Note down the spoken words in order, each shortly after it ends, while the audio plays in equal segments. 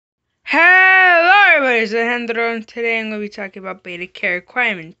Hello everybody, it's Alejandro, and today I'm going to be talking about beta care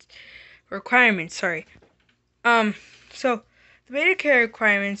requirements, sorry. So the beta care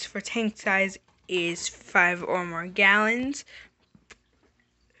requirements for tank size is 5 or more gallons.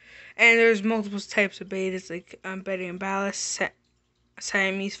 And there's multiple types of betas like Betta and ballast,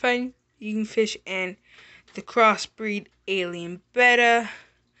 Siamese fighting fish, and the crossbreed alien betta.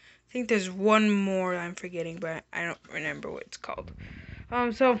 I think there's one more I'm forgetting, but I don't remember what it's called.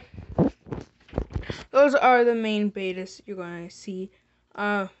 So those are the main betas you're going to see.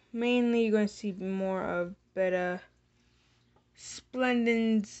 Mainly you're going to see more of beta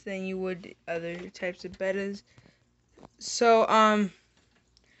splendens than you would other types of betas. So,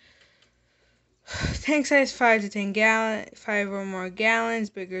 tank size 5 to 10 gallon, 5 or more gallons.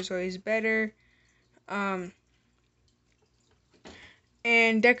 Bigger is always better. And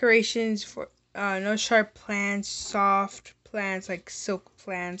decorations for no sharp plants, soft plants like silk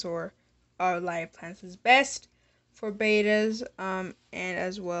plants or live plants is best for betas. And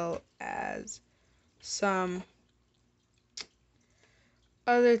as well as some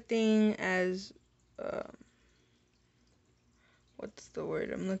other thing as what's the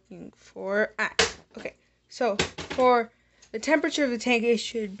word I'm looking for? Okay. So for the temperature of the tank, it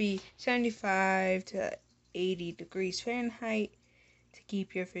should be 75 to 80 degrees Fahrenheit to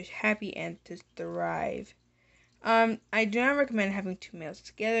keep your fish happy and to thrive. I do not recommend having two males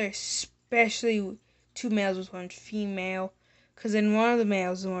together, especially two males with one female, because then one of the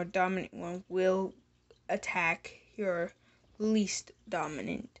males, the more dominant one, will attack your least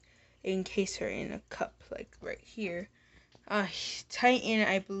dominant in case they're in a cup, like right here. Titan,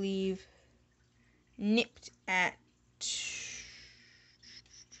 I believe, nipped at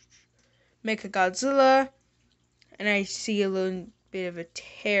Mechagodzilla, and I see a little bit of a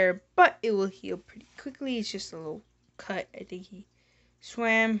tear, but it will heal pretty quickly. It's just a little cut. I think he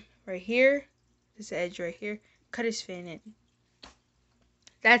swam right here, this edge right here, cut his fin, and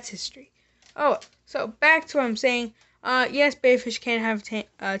that's history. Oh, so back to what I'm saying. Yes, beta fish can have tank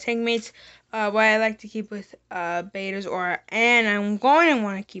mates. What I like to keep with betas, and I'm going to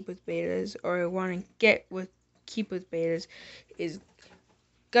want to keep with betas, or want to keep with betas, is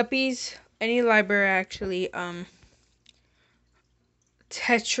guppies. Any library actually.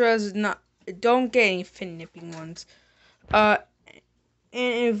 Tetras, not, don't get any fin nipping ones. And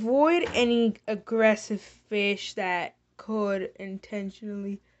avoid any aggressive fish that could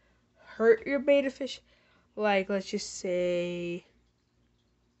intentionally hurt your beta fish. Like, let's just say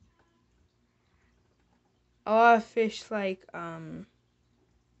a lot of fish like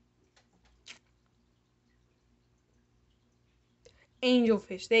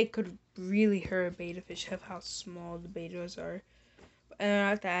angelfish, they could really hurt a beta fish of how small the betas are. And they're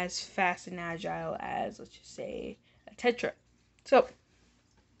not as fast and agile as, let's just say, a tetra. So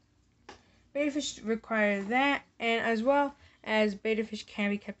beta fish require that, and as well as beta fish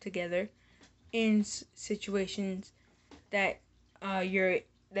can be kept together in situations that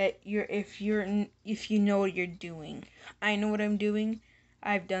if you know what you're doing. I know what I'm doing.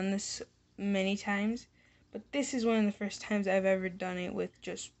 I've done this many times, but this is one of the first times I've ever done it with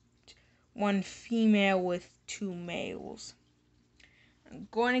just one female with two males. I'm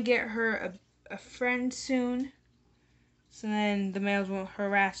going to get her a friend soon, so then the males won't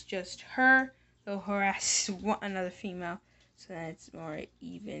harass just her. They'll harass another female, so then it's more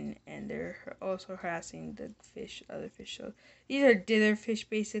even, and they're also harassing the other fish. So these are dither fish,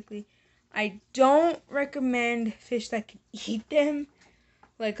 basically. I don't recommend fish that can eat them.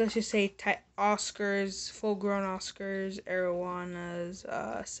 Like, let's just say Oscars, full-grown Oscars, arowanas,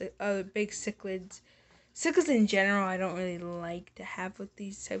 other big cichlids. Cichlids in general, I don't really like to have with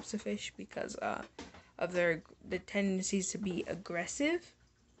these types of fish because of the tendencies to be aggressive.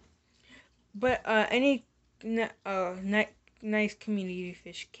 But any nice community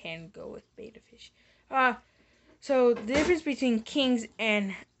fish can go with beta fish. So the difference between kings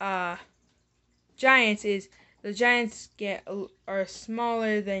and giants is the giants are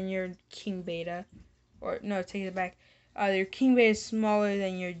smaller than your king beta, or no, take it back. Your king beta is smaller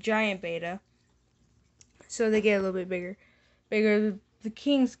than your giant beta, so they get a little bit bigger. The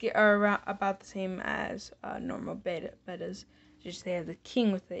kings are around about the same as normal betas. Just they have the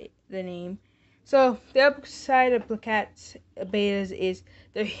king with the name. So the upside of plaquettes betas is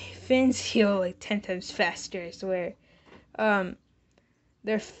their fins heal like 10 times faster. I swear.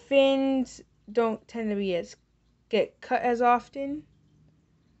 Their fins don't tend to get cut as often,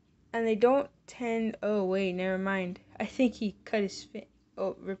 and they don't tend. Oh wait, never mind. I think he cut his fin.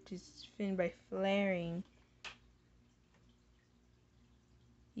 Oh, ripped his fin by flaring.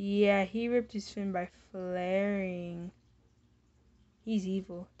 Yeah, he ripped his fin by flaring. He's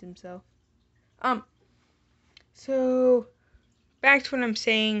evil himself. So back to what I'm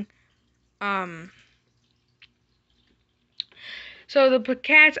saying. So the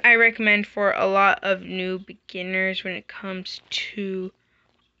cats I recommend for a lot of new beginners when it comes to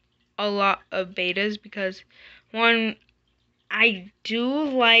a lot of betas, because one, I do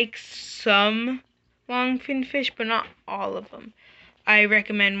like some longfin fish, but not all of them. I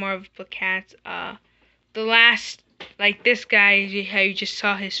recommend more of the cats. The last, like this guy, how you just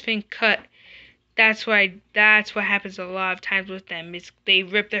saw his fin cut. That's what happens a lot of times with them. Is they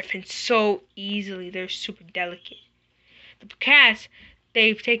rip their fins so easily. They're super delicate. The cats,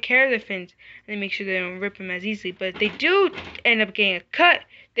 they take care of their fins and they make sure they don't rip them as easily. But if they do end up getting a cut,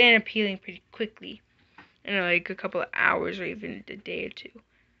 they end up healing pretty quickly in like a couple of hours or even a day or two.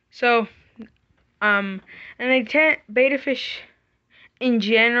 So, and they tend beta fish in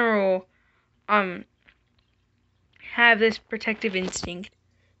general, have this protective instinct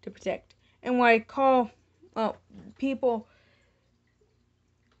to protect. And what I call, well, people,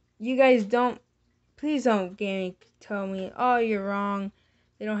 you guys please don't tell me, oh, you're wrong.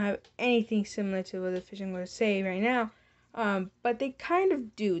 They don't have anything similar to what the fish I'm going to say right now. But they kind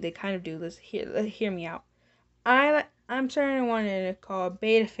of do. Let's hear me out. I'm starting to want to call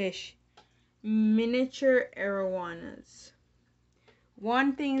beta fish miniature arowanas.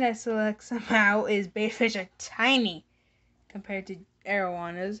 One thing that selects them out is beta fish are tiny compared to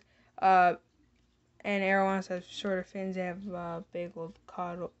arowanas. And arowanas have shorter fins. They have big old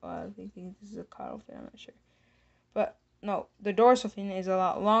caudal. I think this is a caudal fin. I'm not sure. But no, the dorsal fin is a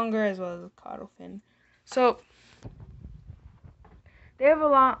lot longer as well as the caudal fin. So they have a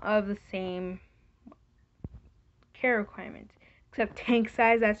lot of the same care requirements, except tank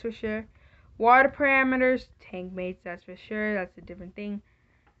size, that's for sure. Water parameters, tank mates, that's for sure. That's a different thing.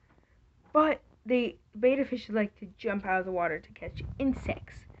 But beta fish like to jump out of the water to catch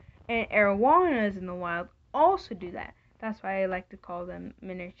insects, and arowanas in the wild also do that. That's why I like to call them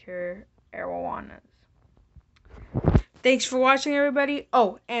miniature arowanas. Thanks for watching, everybody.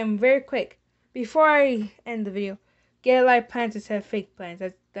 Oh, and very quick, before I end the video, get live plants instead of fake plants.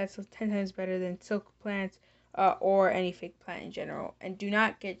 That's 10 times better than silk plants or any fake plant in general. And do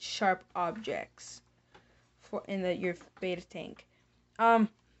not get sharp objects in your beta tank.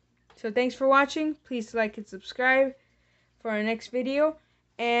 So thanks for watching. Please like and subscribe for our next video.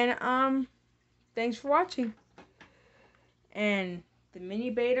 And thanks for watching. And the mini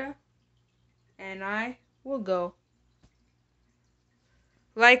beta and I will go.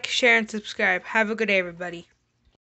 Like, share, and subscribe. Have a good day, everybody.